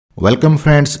Welcome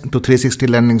friends to 360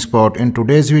 Learning Spot. In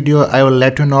today's video, I will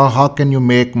let you know how can you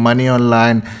make money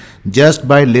online just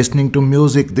by listening to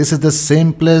music. This is the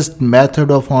simplest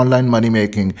method of online money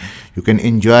making. You can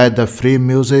enjoy the free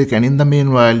music and in the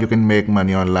meanwhile you can make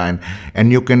money online.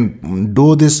 And you can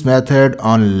do this method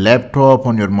on laptop,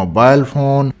 on your mobile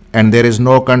phone, and there is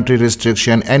no country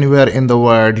restriction. Anywhere in the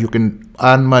world you can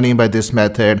earn money by this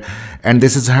method, and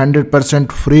this is 100%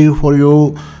 free for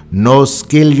you. No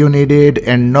skill you needed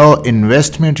and no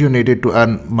investment you needed to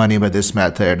earn money by this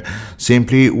method.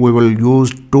 Simply we will use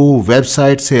two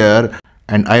websites here,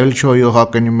 and I will show you how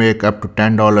can you make up to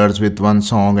 $10 with one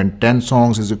song, and 10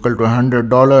 songs is equal to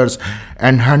 $100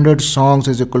 and 100 songs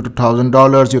is equal to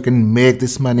 $1,000. You can make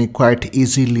this money quite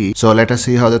easily. So let us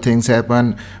see how the things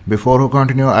happen. Before we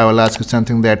continue, I will ask you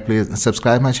something, that please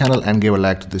subscribe my channel and give a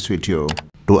like to this video.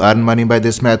 To earn money by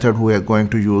this method, we are going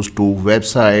to use two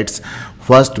websites.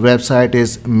 First website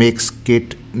is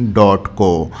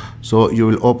mixkit.co. So you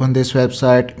will open this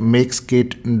website,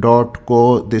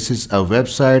 mixkit.co. This is a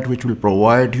website which will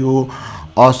provide you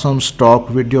awesome stock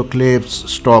video clips,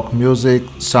 stock music,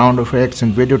 sound effects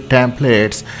and video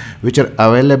templates which are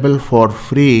available for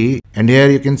free. And here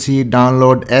you can see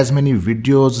download as many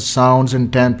videos, sounds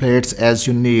and templates as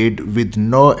you need with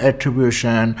no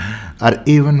attribution or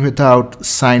even without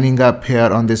signing up here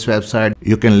on this website.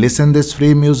 You can listen this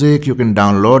free music, you can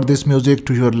download this music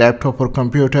to your laptop or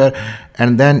computer,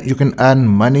 and then you can earn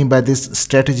money by this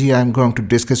strategy I am going to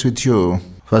discuss with you.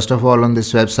 First of all, on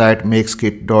this website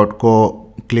mixkit.co,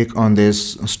 click on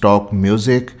this stock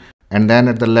music, and then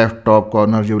at the left top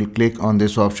corner you will click on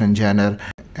this option genre,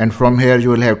 and from here you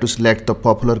will have to select the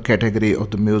popular category of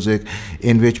the music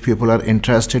in which people are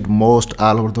interested most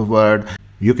all over the world.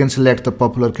 You can select the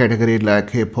popular category like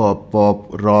hip hop,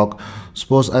 pop, rock.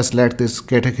 Suppose I select this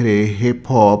category hip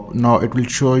hop. Now it will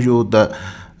show you the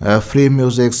free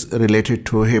musics related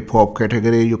to hip hop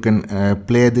category. You can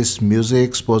play this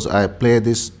music. Suppose I play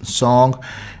this song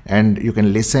and you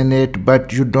can listen it,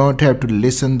 but you don't have to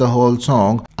listen the whole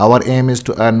song. Our aim is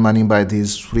to earn money by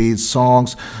these free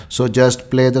songs. So just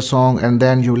play the song and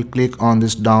then you will click on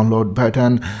this download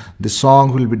button. The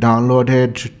song will be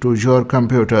downloaded to your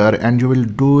computer, and you will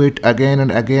do it again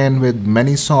and again with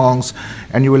many songs,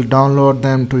 and you will download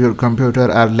them to your computer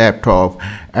or laptop.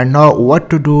 And now what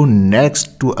to do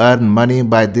next to earn money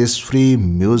by this free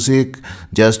music?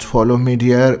 Just follow me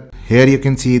here. Here you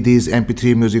can see these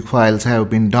MP3 music files have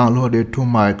been downloaded to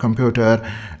my computer,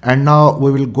 and now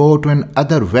we will go to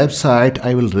another website.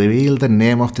 I will reveal the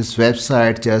name of this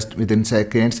website just within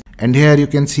seconds. And here you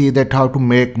can see that how to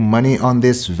make money on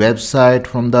this website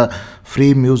from the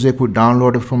free music we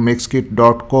downloaded from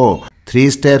mixkit.co. 3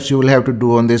 steps you will have to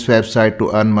do on this website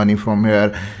to earn money from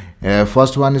here.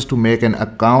 First one is to make an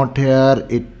account here.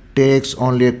 It takes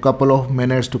only a couple of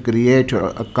minutes to create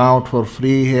your account for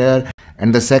free here.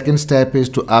 And the second step is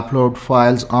to upload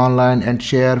files online and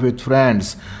share with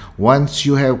friends. Once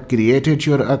you have created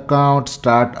your account,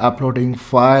 start uploading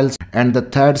files. And the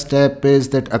third step is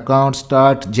that account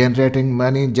start generating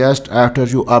money just after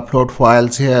you upload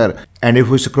files here. And if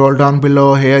we scroll down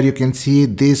below, here you can see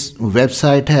this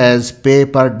website has pay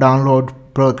per download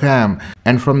program,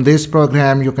 and from this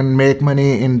program you can make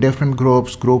money in different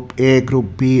groups, group A,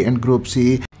 group B and group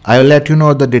C. I will let you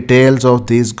know the details of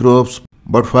these groups,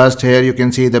 but first here you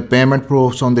can see the payment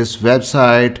proofs on this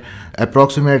website.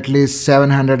 Approximately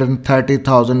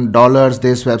 $730,000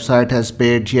 this website has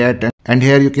paid yet, and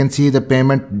here you can see the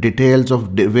payment details of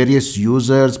various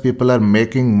users. People are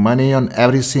making money on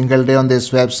every single day on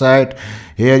this website.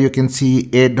 Here you can see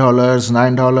 $8,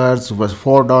 $9,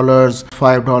 $4,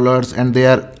 $5, and they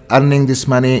are earning this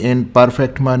money in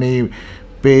Perfect Money,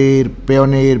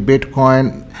 Payoneer,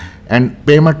 Bitcoin. And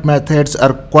payment methods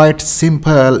are quite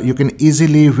simple. You can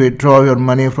easily withdraw your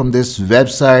money from this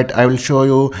website. I will show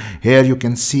you. Here you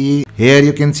can see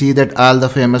that all the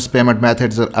famous payment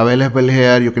methods are available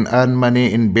here. You can earn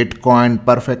money in Bitcoin,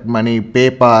 Perfect Money,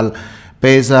 PayPal,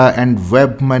 Payza and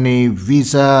WebMoney,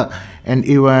 Visa, and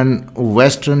even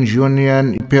Western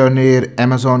Union, Payoneer,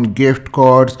 Amazon gift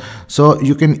cards. So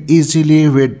you can easily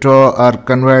withdraw or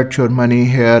convert your money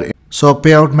here. So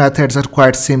payout methods are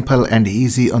quite simple and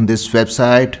easy on this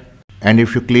website. And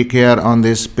if you click here on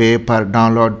this pay per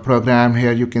download program,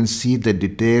 here you can see the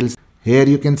details. Here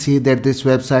you can see that this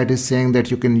website is saying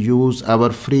that you can use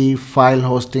our free file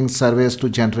hosting service to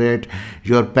generate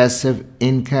your passive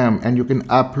income, and you can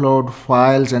upload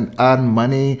files and earn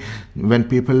money when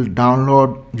people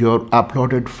download your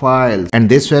uploaded files. And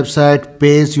this website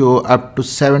pays you up to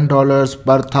 $7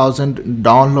 per 1,000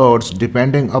 downloads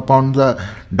depending upon the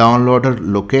downloader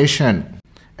location.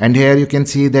 And here you can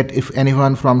see that if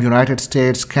anyone from United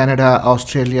States, Canada,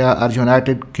 Australia or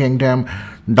United Kingdom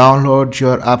download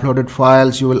your uploaded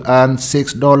files, you will earn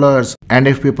 $6. And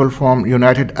if people from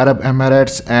United Arab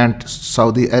Emirates and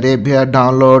Saudi Arabia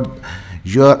download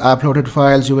your uploaded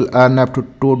files, you will earn up to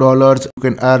 $2. You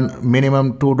can earn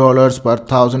minimum $2 per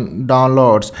 1,000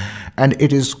 downloads, and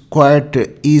it is quite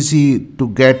easy to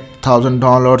get 1,000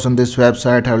 downloads on this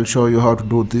website. I will show you how to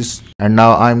do this. And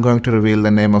now I'm going to reveal the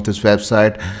name of this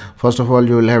website. First of all,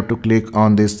 you will have to click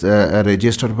on this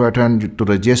register button to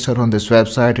register on this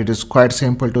website. It is quite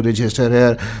simple to register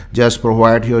here. Just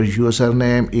provide your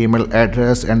username, email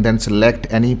address, and then select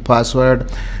any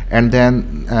password, and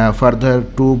then further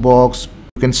two box.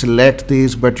 You can select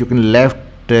these, but you can left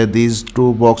these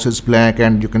two boxes blank,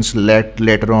 and you can select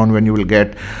later on when you will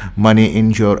get money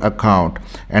in your account.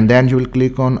 And then you will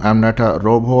click on I'm not a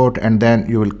robot, and then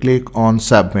you will click on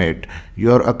submit.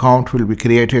 Your account will be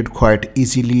created quite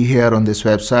easily here on this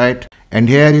website. And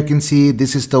here you can see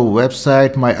this is the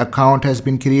website. My account has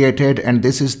been created, and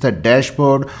this is the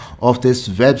dashboard of this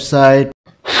website,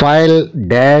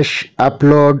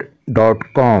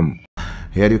 file-upload.com.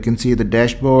 Here you can see the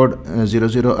dashboard,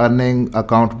 00 earning,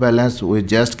 account balance. We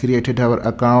just created our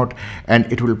account, and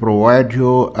it will provide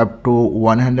you up to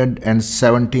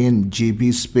 117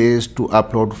 GB space to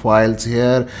upload files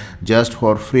here just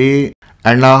for free.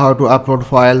 And now how to upload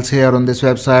files here on this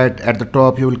website. At the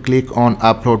top you will click on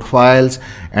upload files,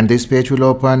 and this page will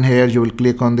open. Here you will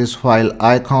click on this file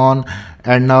icon,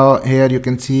 and now here you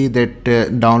can see that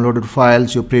downloaded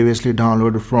files you previously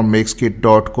downloaded from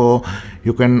mixkit.co.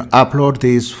 You can upload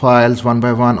these files one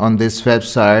by one on this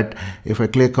website. If I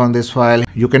click on this file,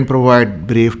 you can provide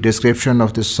brief description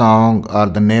of the song, or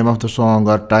the name of the song,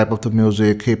 or type of the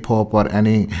music, hip hop or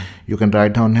any. You can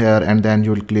write down here, and then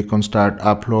you will click on start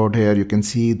upload. Here you can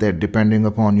see that depending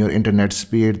upon your internet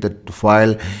speed, the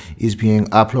file is being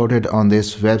uploaded on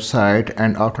this website.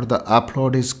 And after the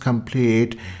upload is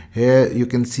complete, here you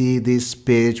can see this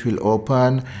page will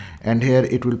open, and here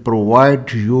it will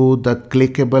provide you the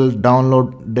clickable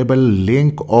downloadable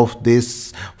link of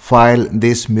this file,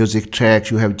 this music track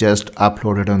you have just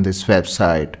uploaded on this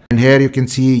website. And here you can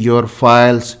see your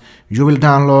files. You will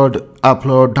download,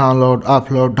 upload, download,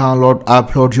 upload, download,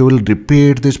 upload. You will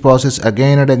repeat this process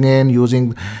again and again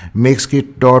using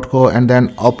mixkit.co, and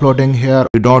then uploading here.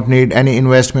 You don't need any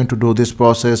investment to do this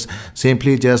process.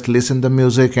 Simply just listen the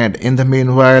music, and in the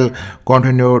meanwhile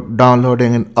continue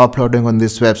downloading and uploading on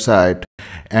this website.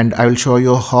 And I will show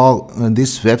you how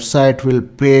this website will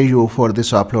pay you for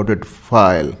this uploaded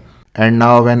file. And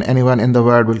now when anyone in the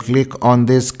world will click on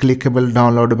this clickable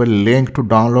downloadable link to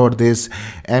download this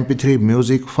mp3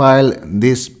 music file,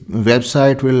 this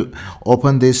website will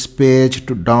open this page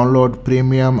to download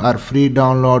premium or free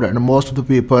download, and most of the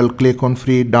people click on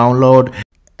free download.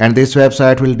 And this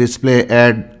website will display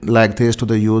ad like this to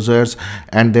the users,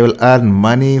 and they will earn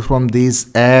money from these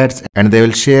ads, and they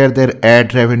will share their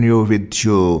ad revenue with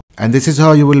you. And this is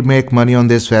how you will make money on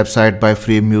this website by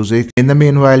free music. In the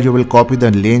meanwhile, you will copy the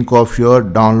link of your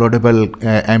downloadable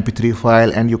mp3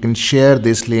 file, and you can share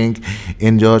this link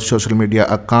in your social media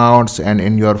accounts and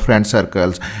in your friend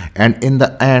circles. And in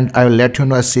the end, I will let you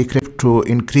know a secret to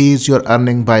increase your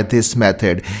earning by this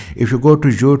method. If you go to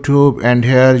YouTube, and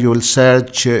here you will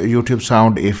search YouTube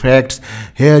sound effects,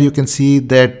 here you can see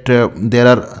that there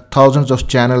are thousands of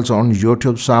channels on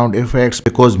YouTube sound effects,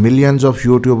 because millions of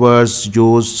YouTubers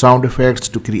use sound effects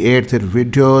to create their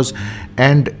videos.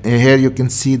 And here you can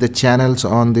see the channels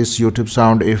on this YouTube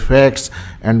sound effects,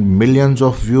 and millions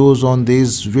of views on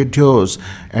these videos.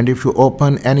 And if you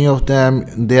open any of them,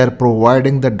 they are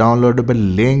providing the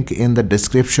downloadable link in the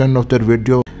description of their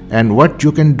video. And what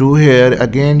you can do here,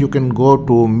 again you can go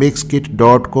to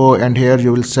mixkit.co, and here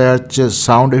you will search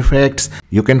sound effects.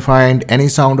 You can find any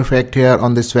sound effect here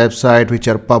on this website which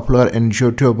are popular in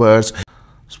YouTubers.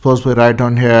 Suppose we write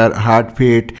down here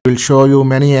heartbeat. It will show you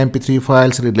many mp3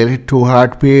 files related to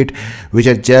heartbeat which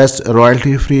are just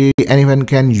royalty free. Anyone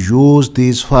can use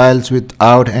these files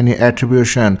without any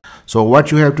attribution. So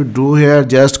what you have to do here,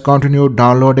 just continue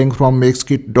downloading from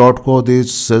mixkit.co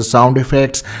these sound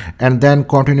effects, and then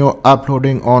continue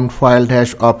uploading on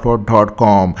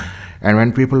file-upload.com. And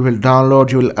when people will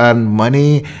download, you will earn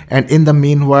money. And in the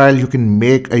meanwhile, you can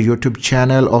make a YouTube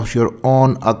channel of your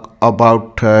own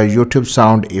about YouTube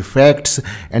sound effects,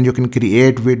 and you can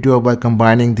create video by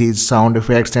combining these sound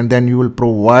effects, and then you will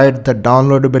provide the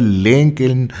downloadable link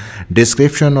in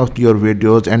description of your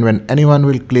videos. And when anyone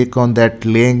will click on that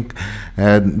link,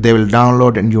 they will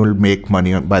download, and you will make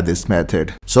money by this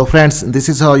method. So friends, this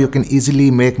is how you can easily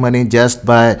make money just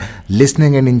by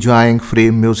listening and enjoying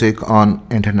free music on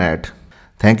internet.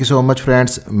 Thank you so much,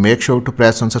 friends. Make sure to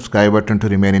press on subscribe button to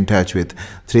remain in touch with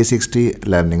 360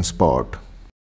 Learning Spot.